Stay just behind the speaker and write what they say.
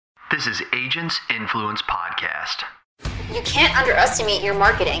This is Agents Influence Podcast. You can't underestimate your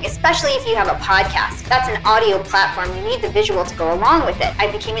marketing, especially if you have a podcast. That's an audio platform. You need the visual to go along with it.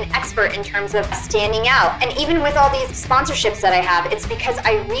 I became an expert in terms of standing out. And even with all these sponsorships that I have, it's because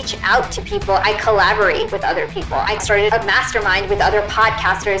I reach out to people. I collaborate with other people. I started a mastermind with other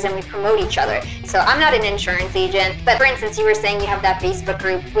podcasters and we promote each other. So I'm not an insurance agent, but for instance, you were saying you have that Facebook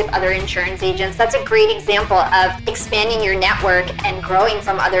group with other insurance agents. That's a great example of expanding your network and growing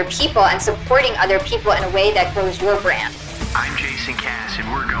from other people and supporting other people in a way that grows your brand. I'm Jason Cass,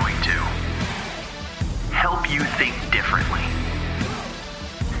 and we're going to help you think differently,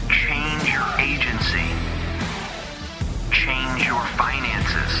 change your agency, change your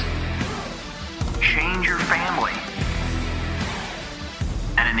finances, change your family,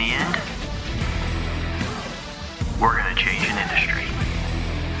 and in the end, we're going to change an industry.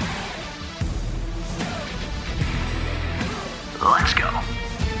 Let's go.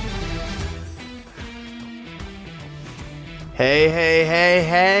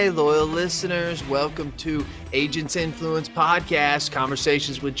 Hey, loyal listeners. Welcome to Agents Influence Podcast,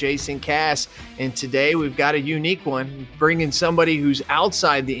 Conversations with Jason Cass. And today we've got a unique one, bringing somebody who's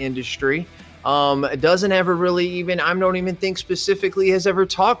outside the industry. Doesn't ever really even, I don't even think specifically has ever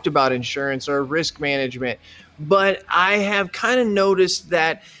talked about insurance or risk management. But I have kind of noticed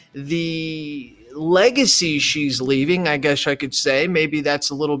that the legacy she's leaving, I guess I could say, maybe that's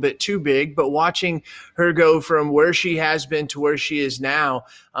a little bit too big, but watching her go from where she has been to where she is now,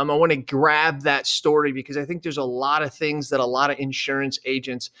 I want to grab that story because I think there's a lot of things that a lot of insurance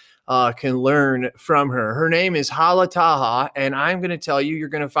agents can learn from her. Her name is Hala Taha, and I'm going to tell you, you're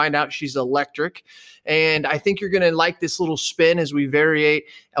going to find out she's electric. And I think you're going to like this little spin as we variate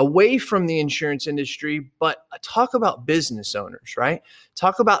away from the insurance industry, but talk about business owners, right?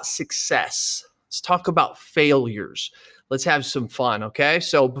 Talk about success. Let's talk about failures. Let's have some fun, okay?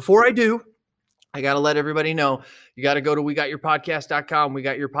 So before I do, I got to let everybody know, you got to go to wegotyourpodcast.com,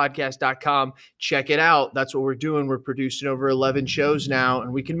 wegotyourpodcast.com. Check it out. That's what we're doing. We're producing over 11 shows now,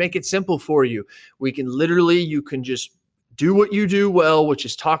 and we can make it simple for you. We can literally, you can just do what you do well, which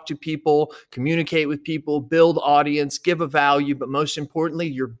is talk to people, communicate with people, build audience, give a value, but most importantly,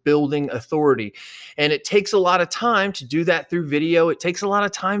 you're building authority. And it takes a lot of time to do that through video. It takes a lot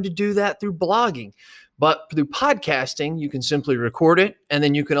of time to do that through blogging. But through podcasting, you can simply record it and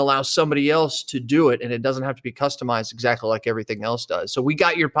then you can allow somebody else to do it. And it doesn't have to be customized exactly like everything else does. So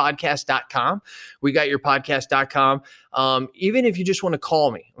wegotyourpodcast.com, wegotyourpodcast.com. Even if you just want to call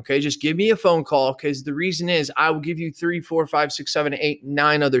me, okay, just give me a phone call because the reason is I will give you 3, 4, 5, 6, 7, 8,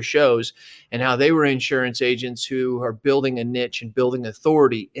 9 other shows and how they were insurance agents who are building a niche and building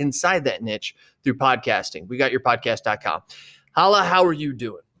authority inside that niche through podcasting. Wegotyourpodcast.com. Hala, how are you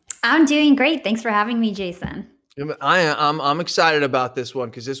doing? I'm doing great. Thanks for having me, Jason. I'm excited about this one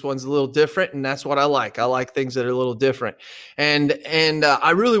because this one's a little different, and that's what I like. I like things that are a little different, and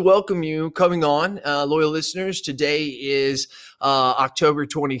I really welcome you coming on, loyal listeners. Today is October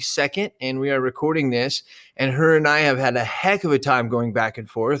 22nd, and we are recording this. And her and I have had a heck of a time going back and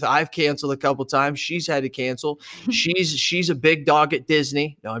forth. I've canceled a couple times. She's had to cancel. She's a big dog at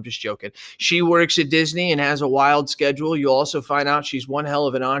Disney. No, I'm just joking. She works at Disney and has a wild schedule. You'll also find out she's one hell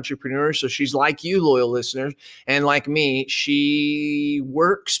of an entrepreneur. So she's like you, loyal listeners, and like me, she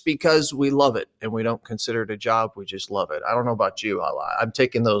works because we love it and we don't consider it a job. We just love it. I don't know about you, Hala. I'm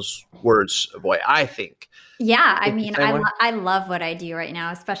taking those words away, I think. Yeah, I mean, I love what I do right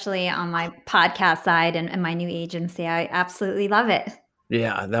now, especially on my podcast side and my new agency. I absolutely love it.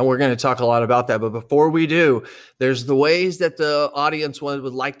 Yeah, then we're going to talk a lot about that. But before we do, there's the ways that the audience would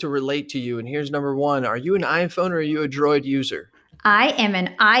like to relate to you. And here's number one. Are you an iPhone or are you a Droid user? I am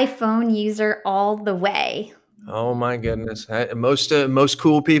an iPhone user all the way. Oh my goodness. Most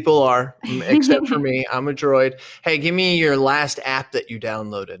cool people are, except for me. I'm a Droid. Hey, give me your last app that you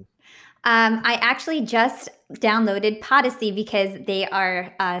downloaded. I actually just downloaded Podyssey because they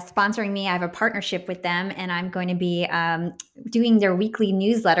are sponsoring me. I have a partnership with them, and I'm going to be doing their weekly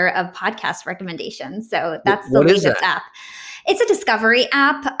newsletter of podcast recommendations. So that's the latest app. It's a discovery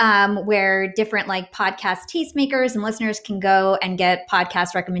app where different like podcast tastemakers and listeners can go and get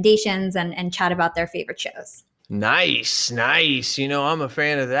podcast recommendations and chat about their favorite shows. Nice. You know, I'm a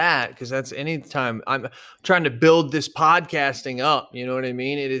fan of that because that's anytime I'm trying to build this podcasting up. You know what I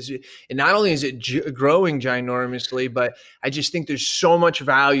mean? It is, and not only is it growing ginormously, but I just think there's so much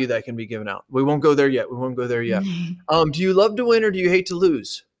value that can be given out. We won't go there yet. Do you love to win or do you hate to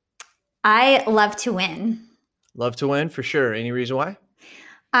lose? I love to win. Love to win for sure. Any reason why?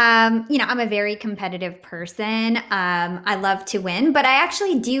 I'm a very competitive person. I love to win, but I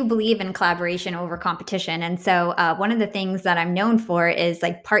actually do believe in collaboration over competition. And so, one of the things that I'm known for is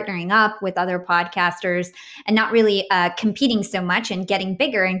like partnering up with other podcasters and not really competing so much and getting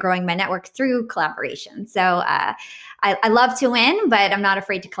bigger and growing my network through collaboration. So, I love to win, but I'm not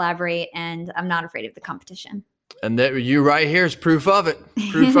afraid to collaborate and I'm not afraid of the competition. And that you right here is proof of it.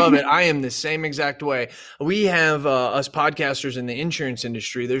 Proof of it. I am the same exact way. We have us podcasters in the insurance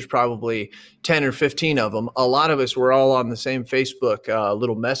industry. There's probably 10 or 15 of them. A lot of us, we're all on the same Facebook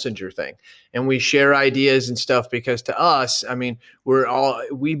little messenger thing. And we share ideas and stuff because to us, I mean,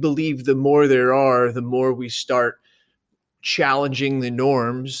 we believe the more there are, the more we start challenging the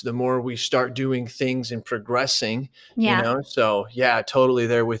norms, the more we start doing things and progressing, so yeah, totally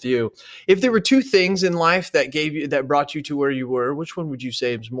there with you. If there were two things in life that brought you to where you were, which one would you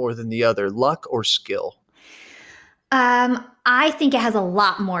say is more than the other, luck or skill? I think it has a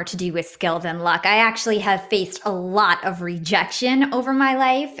lot more to do with skill than luck. I actually have faced a lot of rejection over my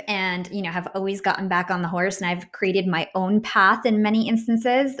life and, have always gotten back on the horse, and I've created my own path in many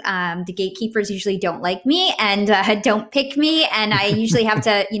instances. The gatekeepers usually don't like me and don't pick me. And I usually have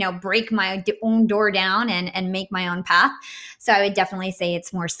to, break my own door down and make my own path. So I would definitely say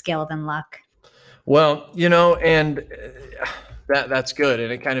it's more skill than luck. Well, and that's good.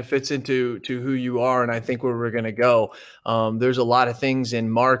 And it kind of fits into who you are. And I think where we're going to go, there's a lot of things in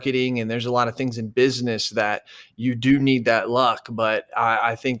marketing and there's a lot of things in business that you do need that luck. But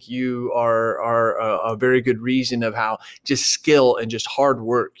I think you are a very good reason of how just skill and just hard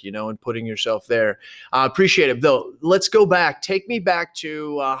work, and putting yourself there. I appreciate it. Though, let's go back. Take me back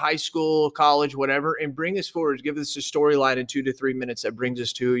to high school, college, whatever, and bring us forward. Give us a storyline in 2 to 3 minutes that brings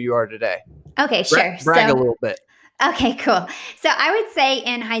us to who you are today. Okay, sure. Brag a little bit. Okay, cool. So I would say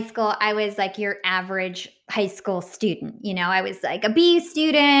in high school, I was like your average high school student. I was like a B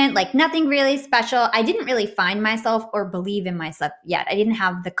student, like nothing really special. I didn't really find myself or believe in myself yet. I didn't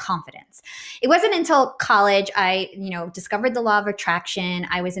have the confidence. It wasn't until college I, discovered the law of attraction.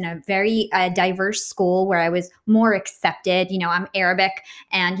 I was in a very diverse school where I was more accepted. I'm Arabic.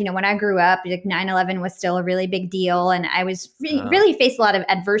 And, when I grew up, like 9/11 was still a really big deal. And I was really faced a lot of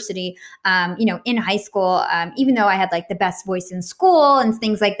adversity, in high school, even though I had like the best voice in school and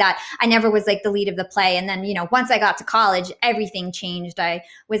things like that. I never was like the lead of the play. And then, once I got to college, everything changed. I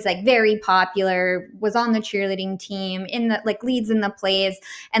was like very popular, was on the cheerleading team, in the like leads in the plays.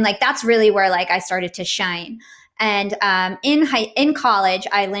 And like, that's really where like I started to shine. And in college,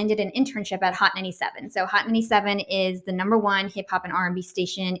 I landed an internship at Hot 97. So Hot 97 is the #1 hip hop and R&B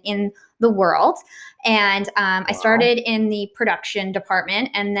station in the world. And I started in the production department,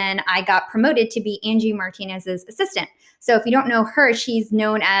 and then I got promoted to be Angie Martinez's assistant. So if you don't know her, she's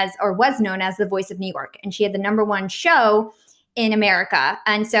known as, or was known as, the voice of New York. And she had the #1 show in America.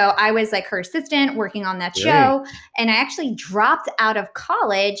 And so I was like her assistant working on that show. And I actually dropped out of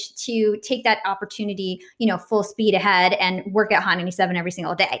college to take that opportunity, full speed ahead and work at Hot 97 every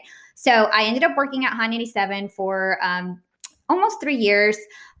single day. So I ended up working at Hot 97 for almost 3 years.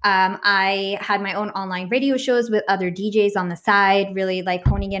 I had my own online radio shows with other DJs on the side, really like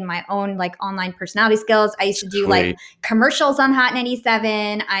honing in my own like online personality skills. I used to do like commercials on Hot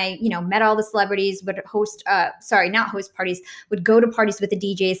 97. I, met all the celebrities, would host, not host parties, would go to parties with the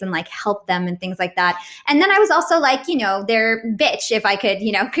DJs and like help them and things like that. And then I was also like, their bitch, if I could,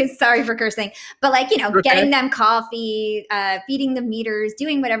 cause sorry for cursing, but like, getting them coffee, feeding the meters,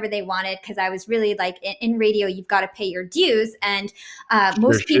 doing whatever they wanted. Cause I was really like in radio, you've got to pay your dues. And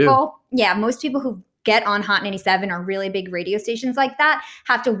most people who get on Hot 97 or really big radio stations like that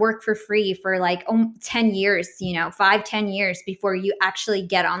have to work for free for like 10 years, 5-10 years before you actually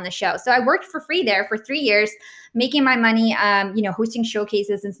get on the show. So I worked for free there for 3 years, making my money, hosting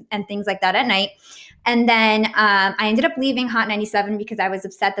showcases and things like that at night. And then I ended up leaving Hot 97 because I was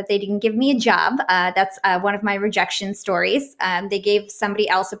upset that they didn't give me a job. That's one of my rejection stories. They gave somebody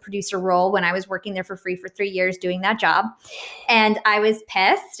else a producer role when I was working there for free for 3 years doing that job. And I was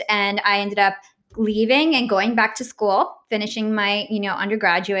pissed, and I ended up leaving and going back to school, finishing my,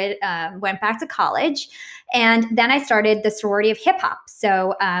 undergraduate, went back to college. And then I started the sorority of hip hop.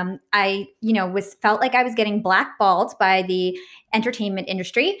 So I, felt like I was getting blackballed by the entertainment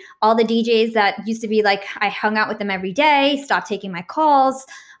industry. All the DJs that used to be like, I hung out with them every day, stopped taking my calls.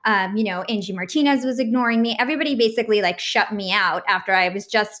 Angie Martinez was ignoring me. Everybody basically like shut me out after I was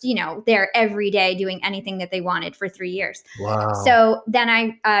just, there every day doing anything that they wanted for 3 years. Wow. So then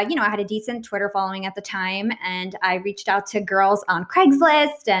I had a decent Twitter following at the time, and I reached out to girls on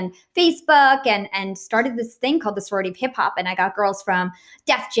Craigslist and Facebook and started this thing called the Sorority of Hip Hop. And I got girls from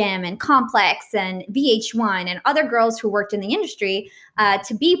Def Jam and Complex and VH1 and other girls who worked in the industry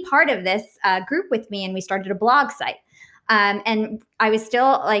to be part of this group with me. And we started a blog site. And I was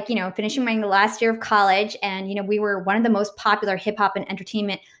still finishing my last year of college. And, we were one of the most popular hip hop and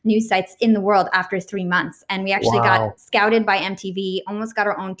entertainment news sites in the world after 3 months. And we actually got scouted by MTV, almost got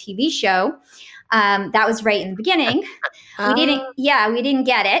our own TV show. That was right in the beginning. We didn't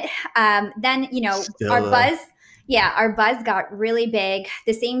get it. Then, our buzz got really big.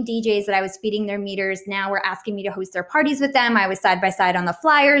 The same DJs that I was feeding their meters now were asking me to host their parties with them. I was side by side on the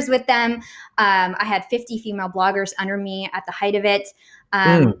flyers with them. I had 50 female bloggers under me at the height of it.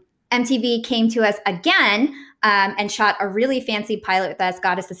 MTV came to us again and shot a really fancy pilot with us,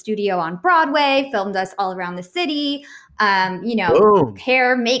 got us a studio on Broadway, filmed us all around the city.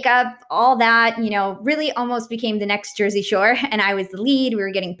 Hair, makeup, all that, really almost became the next Jersey Shore. And I was the lead. We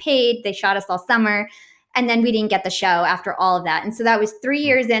were getting paid. They shot us all summer. And then we didn't get the show after all of that. And so that was 3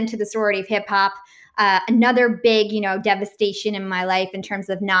 years into the Sorority of Hip Hop. Another big, devastation in my life in terms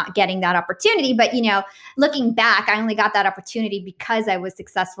of not getting that opportunity. But, looking back, I only got that opportunity because I was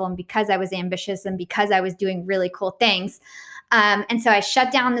successful and because I was ambitious and because I was doing really cool things. And so I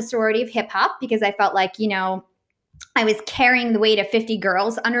shut down the Sorority of Hip Hop because I felt like, I was carrying the weight of 50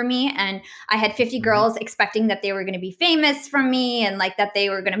 girls under me, and I had 50 girls expecting that they were going to be famous from me and like that they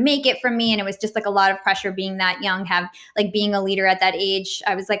were going to make it from me. And it was just like a lot of pressure being that young, being a leader at that age.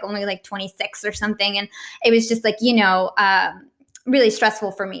 I was only 26 or something. And it was just really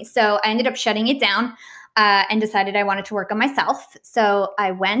stressful for me. So I ended up shutting it down and decided I wanted to work on myself. So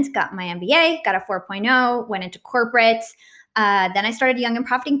I got my MBA, got a 4.0, went into corporate. Then I started a Young and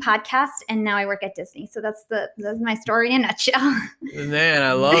Profiting podcast, and now I work at Disney. So that's my story in a nutshell. Man,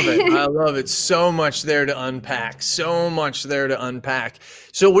 I love it. I love it. So much there to unpack. So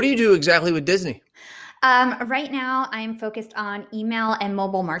what do you do exactly with Disney? Right now, I'm focused on email and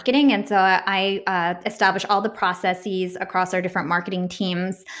mobile marketing. And so I establish all the processes across our different marketing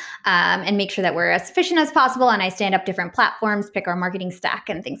teams and make sure that we're as efficient as possible. And I stand up different platforms, pick our marketing stack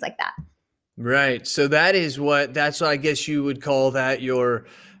and things like that. Right. So that's what I guess you would call that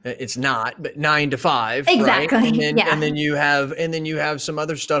it's not, but 9 to 5. Exactly. Right? And then you have some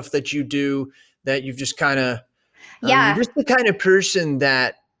other stuff that you do that you've just kind of, you're just the kind of person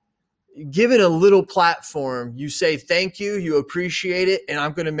that, given a little platform, you say, thank you, you appreciate it, and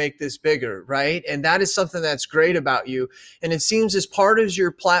I'm going to make this bigger, right? And that is something that's great about you. And it seems as part of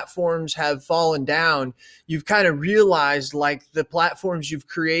your platforms have fallen down, you've kind of realized the platforms you've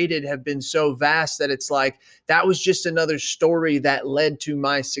created have been so vast that it's that was just another story that led to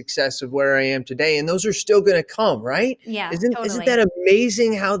my success of where I am today. And those are still going to come, right? Yeah, Isn't that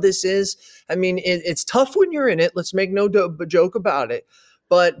amazing how this is? I mean, it's tough when you're in it. Let's make no joke about it.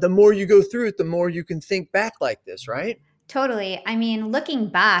 But the more you go through it, the more you can think back like this, right? Totally. I mean, looking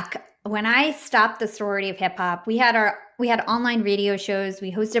back, when I stopped the Sorority of Hip Hop, we had online radio shows,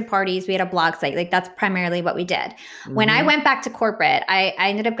 we hosted parties, we had a blog site. That's primarily what we did. Mm-hmm. When I went back to corporate, I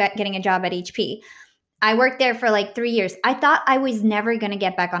ended up getting a job at HP. I worked there for 3 years. I thought I was never going to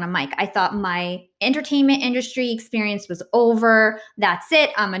get back on a mic. I thought my entertainment industry experience was over. That's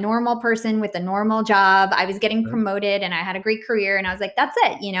it. I'm a normal person with a normal job. I was getting promoted and I had a great career. And I was like, that's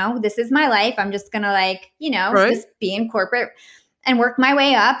it. This is my life. I'm just going to just be in corporate and work my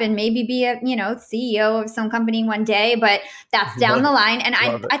way up and maybe be a, CEO of some company one day, but that's down the line. And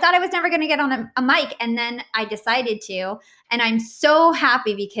I thought I was never going to get on a mic. And then I decided to, and I'm so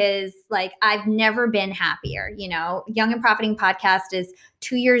happy because I've never been happier. Young and Profiting podcast is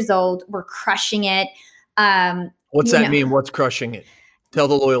 2 years old. We're crushing it. What's that mean? What's crushing it? Tell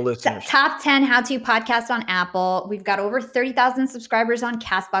the loyal listeners. Top 10 how-to podcast on Apple. We've got over 30,000 subscribers on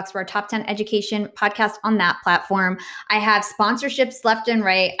CastBox. We're a top 10 education podcast on that platform. I have sponsorships left and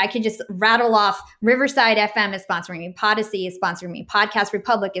right. I could just rattle off. Riverside FM is sponsoring me. Podyssey is sponsoring me. Podcast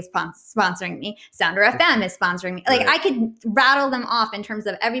Republic is sponsoring me. Sounder FM is sponsoring me. I could rattle them off in terms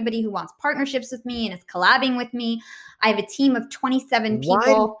of everybody who wants partnerships with me and is collabing with me. I have a team of 27 people. Why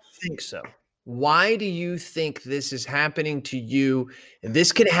do you think so? Why do you think this is happening to you?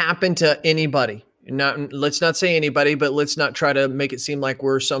 This can happen to anybody. Let's not say anybody, but let's not try to make it seem like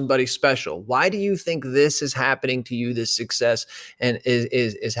we're somebody special. Why do you think this is happening to you? This success and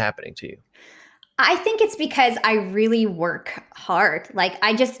is happening to you? I think it's because I really work hard. Like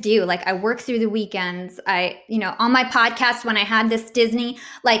I just do. Like I work through the weekends. On my podcast when I had this Disney,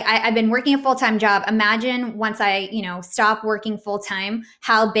 like I've been working a full-time job. Imagine once I, stop working full-time,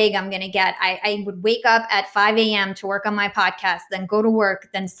 how big I'm going to get. I would wake up at 5 a.m. to work on my podcast, then go to work,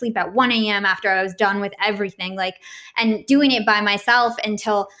 then sleep at 1 a.m. after I was done with everything. And doing it by myself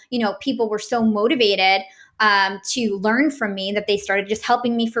until, people were so motivated to learn from me that they started just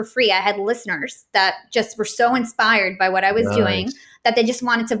helping me for free. I had listeners that just were so inspired by what I was doing that they just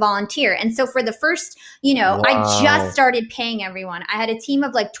wanted to volunteer. And so for the first, I just started paying everyone. I had a team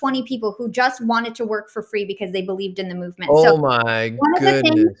of like 20 people who just wanted to work for free because they believed in the movement. Oh so my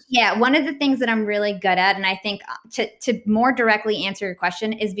goodness. One of the things that I'm really good at, and I think to more directly answer your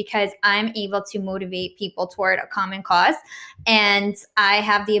question, is because I'm able to motivate people toward a common cause. And I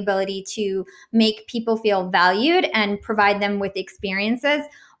have the ability to make people feel valued and provide them with experiences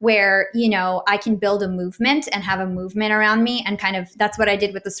where, I can build a movement and have a movement around me. And kind of that's what I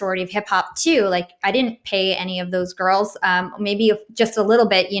did with the Sorority of Hip Hop too. Like I didn't pay any of those girls, maybe just a little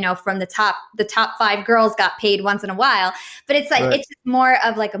bit, from the top 5 girls got paid once in a while, but it's like, it's more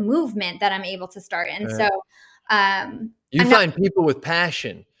of like a movement that I'm able to start. And so, you find people with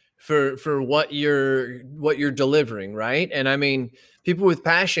passion for what you're delivering, right? And I mean, people with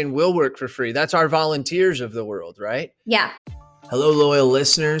passion will work for free. That's our volunteers of the world, right? Yeah. Hello, loyal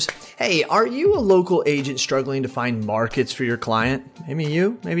listeners. Hey, are you a local agent struggling to find markets for your client? Maybe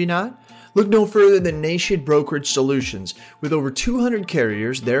you, maybe not. Look no further than Nation Brokerage Solutions. With over 200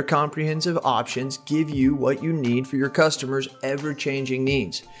 carriers, their comprehensive options give you what you need for your customers' ever-changing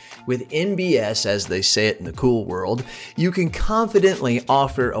needs. With NBS, as they say it in the cool world, you can confidently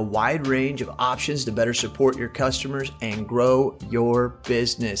offer a wide range of options to better support your customers and grow your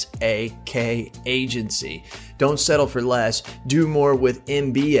business, AK Agency. Don't settle for less. Do more with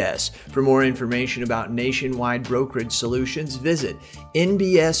NBS. For more information about nationwide brokerage solutions, visit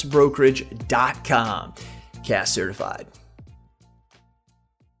nbsbrokerage.com. CAS certified.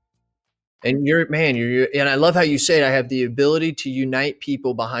 And and I love how you say it. I have the ability to unite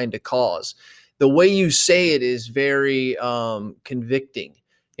people behind a cause. The way you say it is very convicting,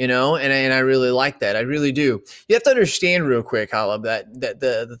 and I really like that. I really do. You have to understand real quick, Halab, that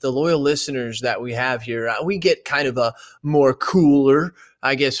the loyal listeners that we have here, we get kind of a more cooler,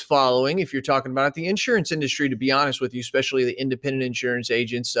 I guess, following. If you're talking about the insurance industry, to be honest with you, especially the independent insurance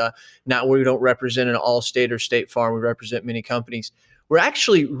agents, we don't represent an Allstate or State Farm. We represent many companies. We're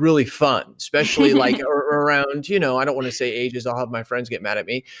actually really fun, especially like around, I don't want to say ages. I'll have my friends get mad at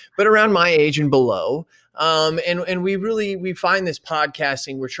me, but around my age and below. And we find this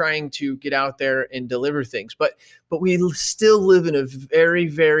podcasting, we're trying to get out there and deliver things, but we still live in a very,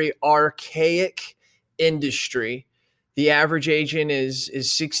 very archaic industry. The average agent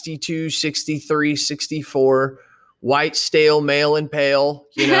is 62, 63, 64. White, stale, male, and pale,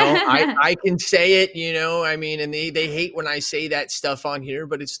 I can say it, and they hate when I say that stuff on here,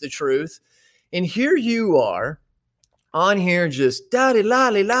 but it's the truth. And here you are on here just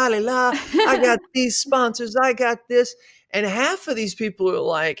da-di-la-li-la-li-la. I got these sponsors. I got this. And half of these people are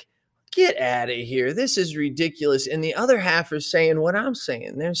like, get out of here. This is ridiculous. And the other half are saying what I'm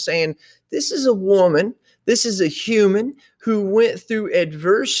saying. They're saying, this is a woman. This is a human who went through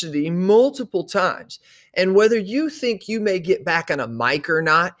adversity multiple times. And whether you think you may get back on a mic or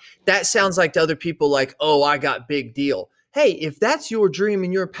not, that sounds like to other people like, oh, I got big deal. Hey, if that's your dream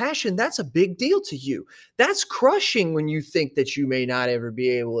and your passion, that's a big deal to you. That's crushing when you think that you may not ever be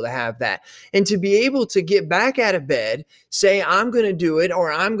able to have that. And to be able to get back out of bed, say, I'm going to do it, or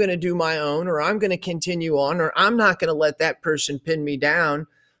I'm going to do my own, or I'm going to continue on, or I'm not going to let that person pin me down.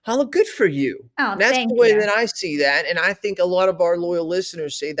 How good for you. Oh, that's the way that I see that. And I think a lot of our loyal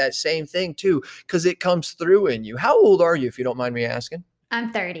listeners say that same thing too, because it comes through in you. How old are you, if you don't mind me asking?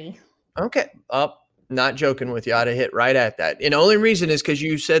 I'm 30. Okay. Not joking with you. I'd have hit right at that. And the only reason is because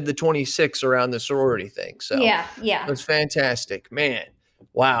you said the 26 around the sorority thing. So yeah. That's fantastic, man.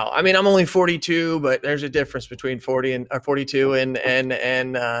 Wow. I mean, I'm only 42, but there's a difference between 42 and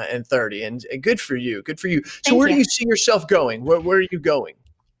 30, and good for you. Good for you. So where do you see yourself going? Where are you going?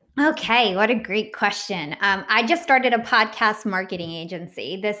 Okay, what a great question. I just started a podcast marketing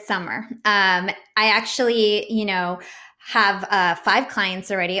agency this summer. I actually, have 5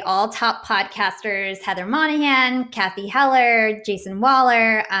 clients already, all top podcasters: Heather Monahan, Kathy Heller, Jason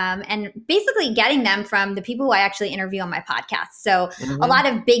Waller, and basically getting them from the people who I actually interview on my podcast. So a lot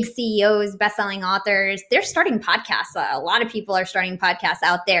of big CEOs, best-selling authors, they're starting podcasts. A lot of people are starting podcasts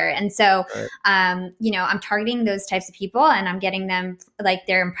out there. And so, I'm targeting those types of people, and I'm getting them, like,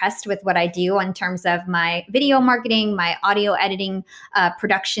 they're impressed with what I do in terms of my video marketing, my audio editing,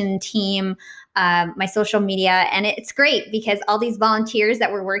 production team, my social media. And it's great because all these volunteers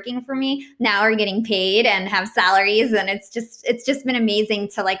that were working for me now are getting paid and have salaries. And it's just been amazing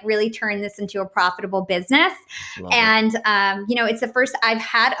to like really turn this into a profitable business. Love and, it's the first I've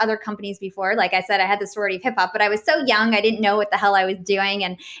had other companies before. Like I said, I had the Sorority of Hip Hop, but I was so young, I didn't know what the hell I was doing.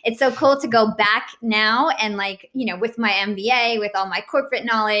 And it's so cool to go back now and like, with my MBA, with all my corporate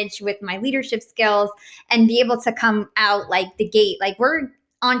knowledge, with my leadership skills, and be able to come out like the gate. Like we're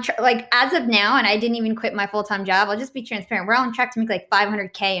on like as of now, and I didn't even quit my full-time job. I'll just be transparent. We're on track to make like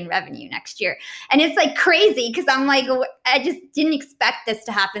 500K in revenue next year. And it's like crazy because I'm like, I just didn't expect this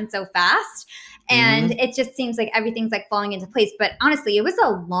to happen so fast. And it just seems like everything's like falling into place. But honestly, it was a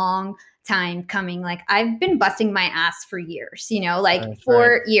long time coming. Like I've been busting my ass for years, like That's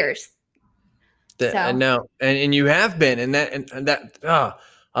 4 years. No, and you have been, and that.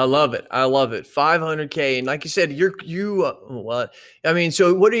 I love it. 500K. And like you said,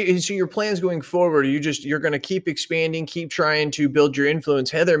 so your plans going forward, you're going to keep expanding, keep trying to build your influence.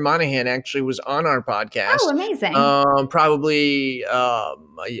 Heather Monahan actually was on our podcast. Oh, amazing. Probably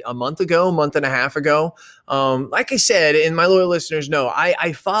a month and a half ago. Like I said, and my loyal listeners know,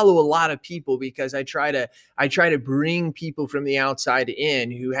 I follow a lot of people because I try to bring people from the outside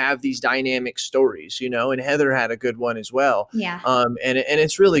in who have these dynamic stories, and Heather had a good one as well. Yeah. And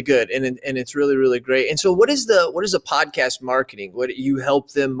it's really good. And it's really, really great. And so what is the podcast marketing? What you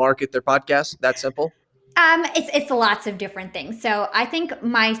help them market their podcast? That simple? It's lots of different things. So I think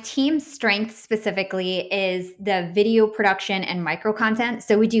my team's strength specifically is the video production and micro content.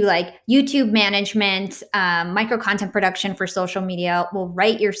 So we do like YouTube management, micro content production for social media. We'll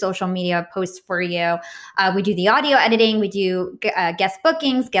write your social media posts for you. We do the audio editing. We do guest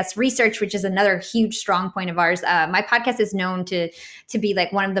bookings, guest research, which is another huge strong point of ours. My podcast is known to be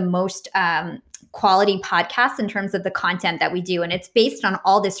like one of the most quality podcasts in terms of the content that we do. And it's based on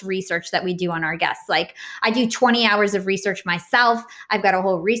all this research that we do on our guests. Like I do 20 hours of research myself. I've got a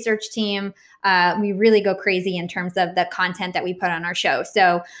whole research team. We really go crazy in terms of the content that we put on our show.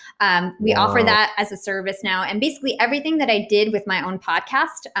 So we offer that as a service now. And basically everything that I did with my own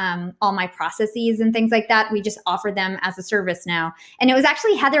podcast, all my processes and things like that, we just offer them as a service now. And it was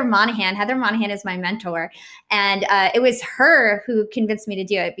actually Heather Monahan. Heather Monahan is my mentor. And it was her who convinced me to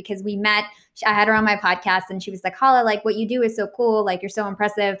do it because we met. I had her on my podcast and she was like, Hala, like what you do is so cool. Like you're so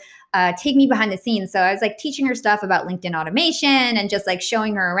impressive. Take me behind the scenes. So I was like teaching her stuff about LinkedIn automation and just like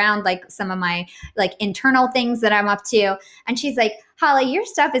showing her around like some of my like internal things that I'm up to. And she's like, Hala, your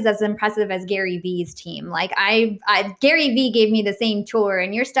stuff is as impressive as Gary Vee's team. Like Gary Vee gave me the same tour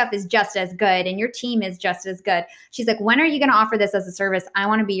and your stuff is just as good and your team is just as good. She's like, when are you going to offer this as a service? I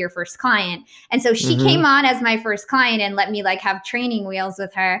want to be your first client. And so she came on as my first client and let me like have training wheels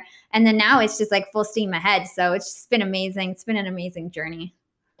with her. And then now it's just like full steam ahead. So it's just been amazing. It's been an amazing journey.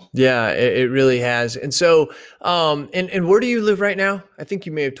 Yeah, it really has. And so, and where do you live right now? I think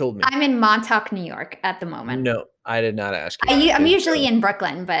you may have told me. I'm in Montauk, New York at the moment. No, I did not ask you. I'm usually in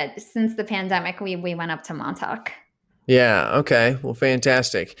Brooklyn, but since the pandemic, we went up to Montauk. Yeah. Okay. Well,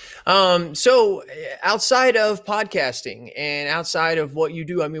 fantastic. So outside of podcasting and outside of what you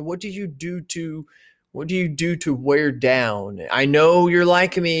do, I mean, what do you do to wear down? I know you're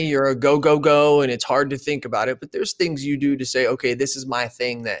like me, you're a go, and it's hard to think about it, but there's things you do to say, okay, this is my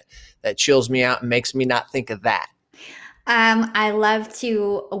thing that chills me out and makes me not think of that. I love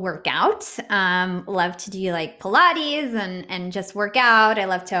to work out, love to do like Pilates and just work out. I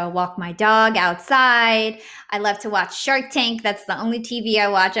love to walk my dog outside. I love to watch Shark Tank. That's the only TV I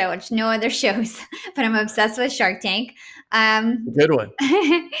watch. I watch no other shows, but I'm obsessed with Shark Tank. Good one.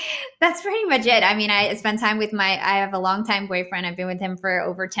 That's pretty much it. I mean, I spend time with I have a longtime boyfriend. I've been with him for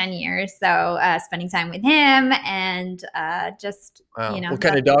over 10 years. So spending time with him and just, wow. What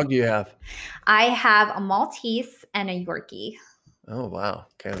kind of dog do you have? I have a Maltese and a Yorkie. Oh, wow.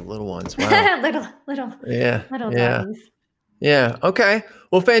 Okay. Little ones. Wow. little Little doggies. Yeah. Okay.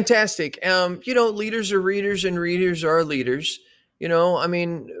 Well, fantastic. Leaders are readers and readers are leaders. I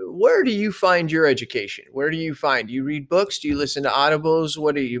mean, where do you find your education? Do you read books? Do you listen to audibles?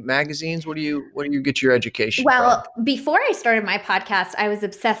 Magazines? Where do you get your education from? Well, before I started my podcast, I was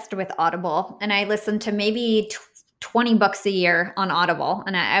obsessed with Audible and I listened to maybe 20 books a year on Audible.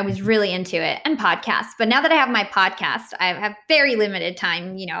 And I was really into it, and podcasts. But now that I have my podcast, I have very limited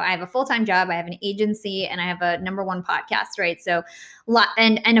time. I have a full-time job, I have an agency, and I have a number one podcast, right? So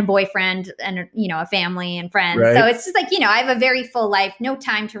and a boyfriend and, a family and friends. Right. So it's just like, I have a very full life, no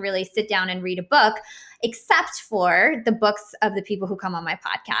time to really sit down and read a book, except for the books of the people who come on my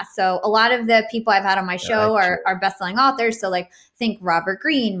podcast. So a lot of the people I've had on my show are best-selling authors. So like think Robert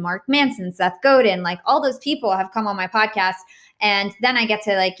Greene, Mark Manson, Seth Godin, like all those people have come on my podcast. And then I get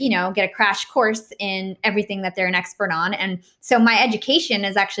to get a crash course in everything that they're an expert on. And so my education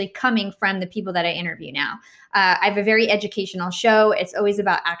is actually coming from the people that I interview now. I have a very educational show. It's always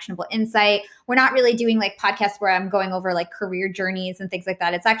about actionable insight. We're not really doing like podcasts where I'm going over like career journeys and things like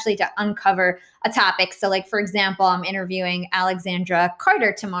that. It's actually to uncover a topic. So like, for example, I'm interviewing Alexandra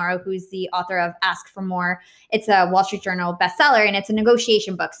Carter tomorrow, who's the author of Ask for More. It's a Wall Street Journal bestseller and it's a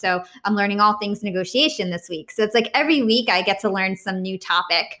negotiation book. So I'm learning all things negotiation this week. So it's like every week I get to learn some new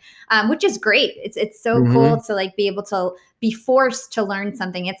topic, which is great. It's so cool to like be able to be forced to learn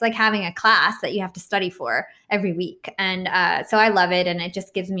something. It's like having a class that you have to study for every week. And so I love it. And it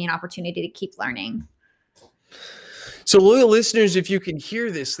just gives me an opportunity to keep learning. So loyal listeners, if you can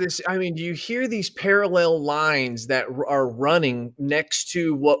hear do you hear these parallel lines that are running next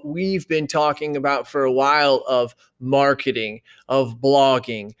to what we've been talking about for a while of marketing, of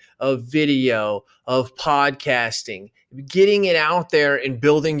blogging, of video, of podcasting, getting it out there and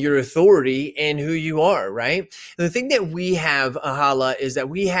building your authority and who you are, right? And the thing that we have, Hala, is that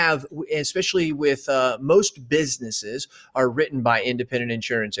we have, especially with most businesses are written by independent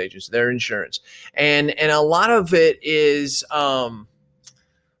insurance agents, their insurance. And a lot of it is,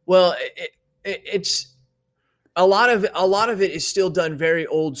 it's a lot of it is still done very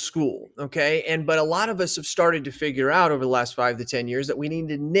old school. Okay. But a lot of us have started to figure out over the last 5 to 10 years that we need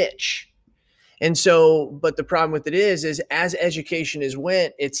to niche. And so, but the problem with it is as education has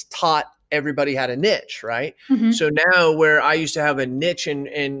went, it's taught everybody how to niche, right? Mm-hmm. So now where I used to have a niche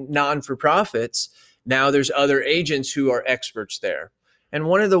in non-for-profits, now there's other agents who are experts there. And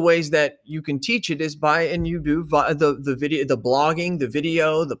one of the ways that you can teach it is you do the video, the blogging, the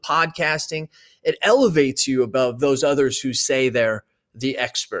video, the podcasting. It elevates you above those others who say they're the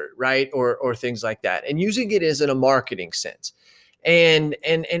expert, right? Or things like that. And using it as in a marketing sense. And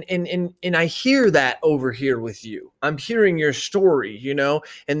I hear that over here with you. I'm hearing your story,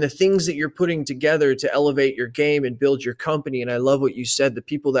 and the things that you're putting together to elevate your game and build your company. And I love what you said. The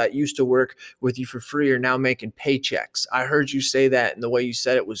people that used to work with you for free are now making paychecks. I heard you say that, and the way you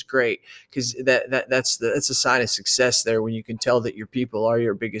said it was great, because that's a sign of success there when you can tell that your people are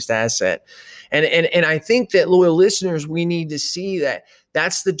your biggest asset. And I think that loyal listeners, we need to see that.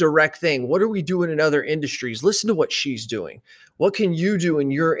 That's the direct thing. What are we doing in other industries? Listen to what she's doing. What can you do in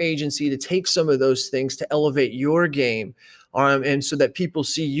your agency to take some of those things to elevate your game, and so that people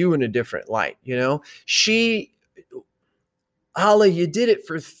see you in a different light? Hala, you did it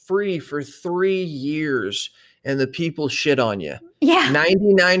for free for 3 years and the people shit on you. Yeah.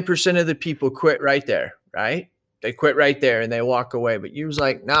 99% of the people quit right there, right? They quit right there and they walk away. But you was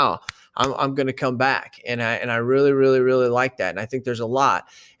like, no, I'm going to come back. And I really, really, really like that. And I think there's a lot.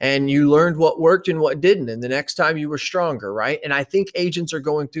 And you learned what worked and what didn't. And the next time you were stronger, right? And I think agents are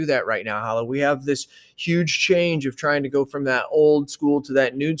going through that right now, Hala. We have this huge change of trying to go from that old school to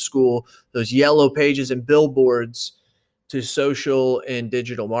that new school, those yellow pages and billboards, to social and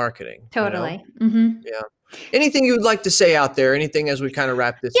digital marketing. Totally. Mm-hmm. Yeah. Anything you would like to say out there? Anything as we kind of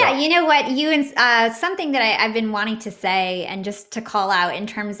wrap this up? Yeah, you know what? Something that I've been wanting to say, and just to call out in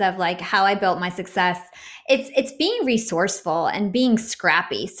terms of like how I built my success, it's being resourceful and being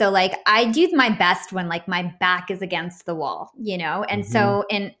scrappy. So like I do my best when like my back is against the wall, And so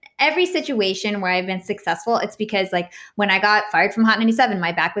in every situation where I've been successful, it's because like when I got fired from Hot 97,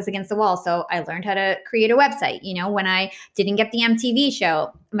 my back was against the wall. So I learned how to create a website. When I didn't get the MTV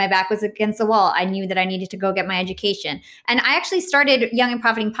show, my back was against the wall. I knew that I needed to go get my education. And I actually started Young and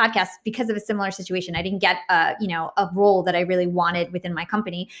Profiting Podcast because of a similar situation. I didn't get a role that I really wanted within my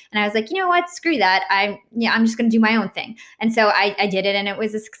company. And I was like, you know what, screw that. I'm just going to do my own thing. And so I did it and it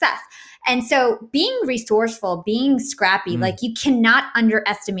was a success. And so being resourceful, being scrappy, like you cannot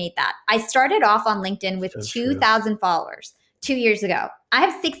underestimate that. I started off on LinkedIn with 2,000 followers 2 years ago. I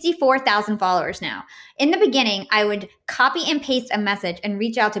have 64,000 followers now. In the beginning, I would copy and paste a message and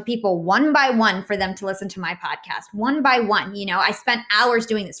reach out to people one by one for them to listen to my podcast, one by one. I spent hours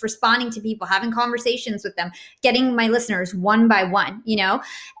doing this, responding to people, having conversations with them, getting my listeners one by one,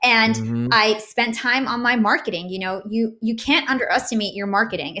 and I spent time on my marketing. You can't underestimate your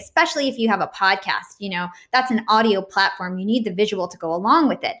marketing, especially if you have a podcast. That's an audio platform. You need the visual to go along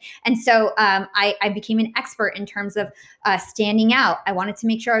with it. And so I became an expert in terms of standing out. I wanted to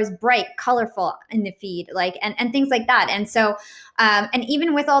make sure I was bright, colorful in the feed, like, and things like that. And so, and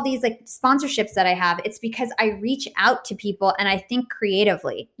even with all these like sponsorships that I have, it's because I reach out to people and I think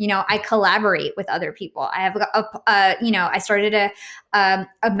creatively. I collaborate with other people. I have I started a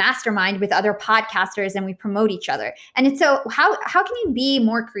mastermind with other podcasters and we promote each other. And it's so how can you be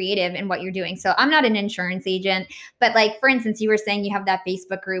more creative in what you're doing? So I'm not an insurance agent, but like, for instance, you were saying you have that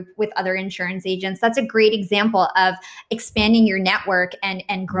Facebook group with other insurance agents. That's a great example of expanding your network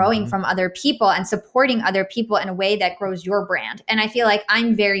and growing from other people and supporting other people in a way that grows your brand. And I feel like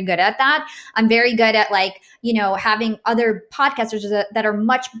I'm very good at that. I'm very good at having other podcasters that are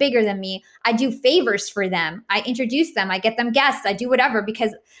much bigger than me. I do favors for them. I introduce them. I get them guests. I do whatever,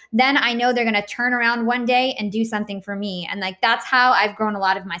 because then I know they're going to turn around one day and do something for me. And like, that's how I've grown a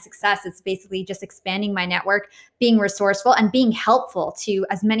lot of my success. It's basically just expanding my network, being resourceful, and being helpful to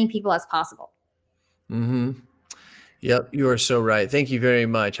as many people as possible. Mm-hmm. Yep, you are so right. Thank you very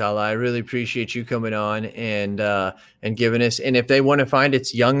much, Hala. I really appreciate you coming on and giving us. And if they want to find,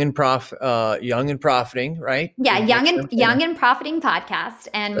 it's Young and Profiting, right? Yeah, Young and Profiting podcast.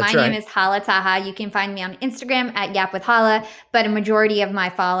 And my name is Hala Taha. You can find me on Instagram at Yap with Hala, but a majority of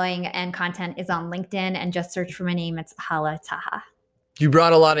my following and content is on LinkedIn. And just search for my name. It's Hala Taha. You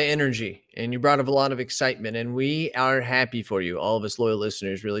brought a lot of energy and you brought up a lot of excitement, and we are happy for you. All of us loyal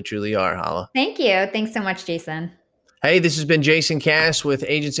listeners really, truly are, Hala. Thank you. Thanks so much, Jason. Hey, this has been Jason Cass with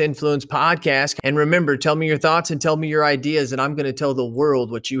Agents Influence Podcast. And remember, tell me your thoughts and tell me your ideas, and I'm going to tell the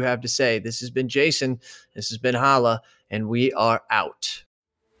world what you have to say. This has been Jason. This has been Hala, and we are out.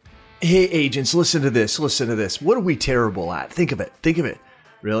 Hey, agents, listen to this. Listen to this. What are we terrible at? Think of it.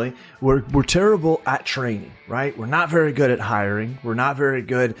 Really? We're terrible at training, right? We're not very good at hiring. We're not very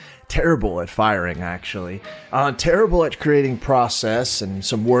good, terrible at firing, actually. Terrible at creating process and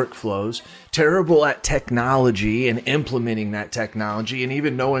some workflows. Terrible at technology and implementing that technology and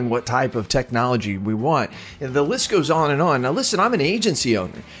even knowing what type of technology we want. And the list goes on and on. Now, listen, I'm an agency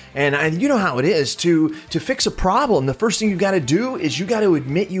owner, and you know how it is. To fix a problem, the first thing you got to do is you got to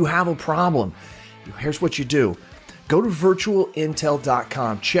admit you have a problem. Here's what you do. Go to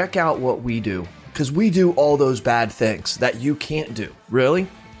virtualintel.com. Check out what we do, because we do all those bad things that you can't do, really.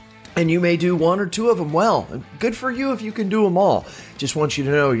 And you may do one or two of them well. Good for you if you can do them all. Just want you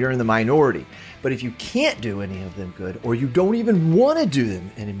to know you're in the minority. But if you can't do any of them good, or you don't even want to do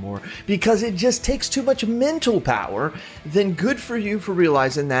them anymore because it just takes too much mental power, then good for you for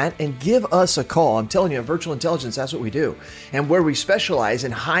realizing that, and give us a call. I'm telling you, at Virtual Intelligence, that's what we do. And where we specialize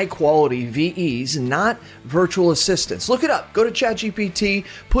in high quality VEs, not virtual assistants. Look it up. Go to ChatGPT,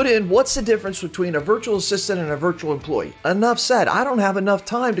 put in what's the difference between a virtual assistant and a virtual employee. Enough said. I don't have enough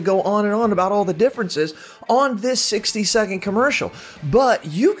time to go on and on about all the differences on this 60-second commercial. But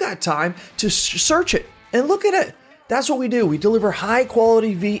you got time to search it and look at it. That's what we do. We deliver high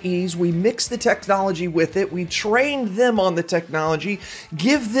quality VEs. We mix the technology with it. We train them on the technology,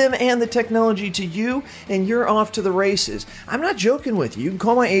 give them and the technology to you, and you're off to the races. I'm not joking with you. You can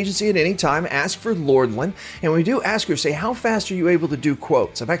call my agency at any time, ask for Lordland, and we do ask her, say, how fast are you able to do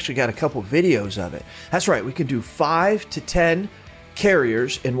quotes? I've actually got a couple videos of it. That's right. We can do 5 to 10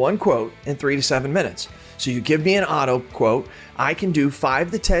 carriers in one quote in 3 to 7 minutes. So you give me an auto quote, I can do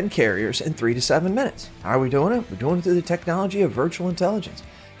 5 to 10 carriers in 3 to 7 minutes. How are we doing it? We're doing it through the technology of virtual intelligence.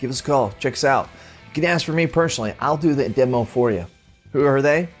 Give us a call. Check us out. You can ask for me personally. I'll do the demo for you. Who are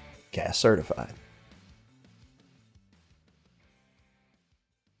they? CAS certified.